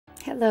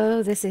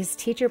Hello, this is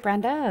Teacher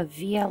Brenda of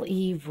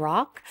VLE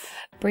Rock,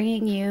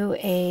 bringing you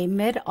a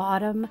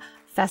Mid-Autumn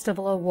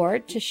Festival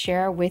Award to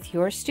share with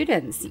your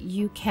students.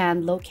 You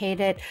can locate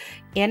it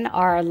in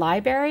our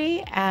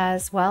library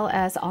as well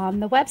as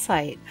on the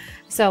website.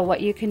 So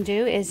what you can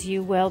do is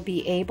you will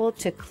be able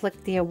to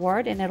click the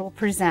award and it'll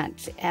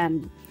present,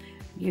 and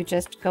you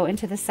just go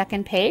into the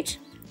second page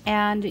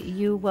and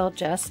you will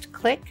just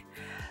click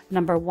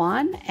number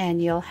 1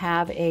 and you'll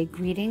have a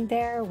greeting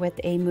there with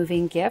a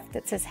moving gift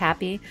that says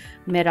Happy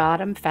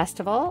Mid-Autumn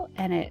Festival,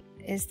 and it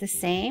is the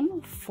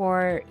same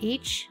for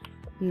each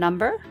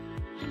number.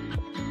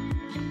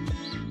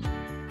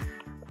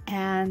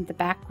 And the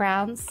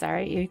backgrounds,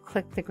 you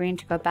click the green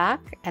to go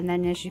back, and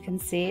then as you can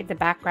see, the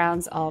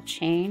backgrounds all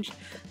change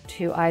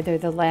to either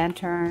the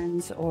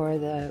lanterns or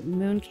the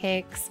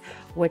mooncakes,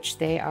 which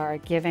they are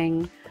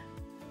giving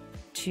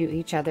to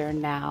each other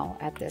now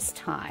at this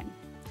time.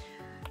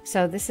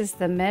 So this is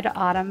the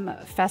Mid-Autumn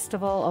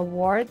Festival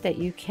Award that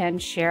you can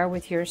share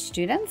with your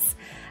students,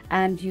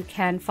 and you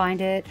can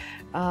find it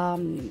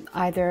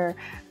either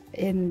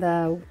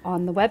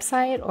on the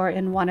website or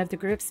in one of the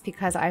groups,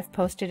 because I've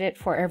posted it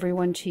for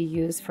everyone to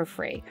use for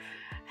free.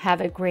 Have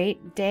a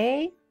great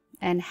day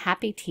and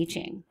happy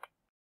teaching.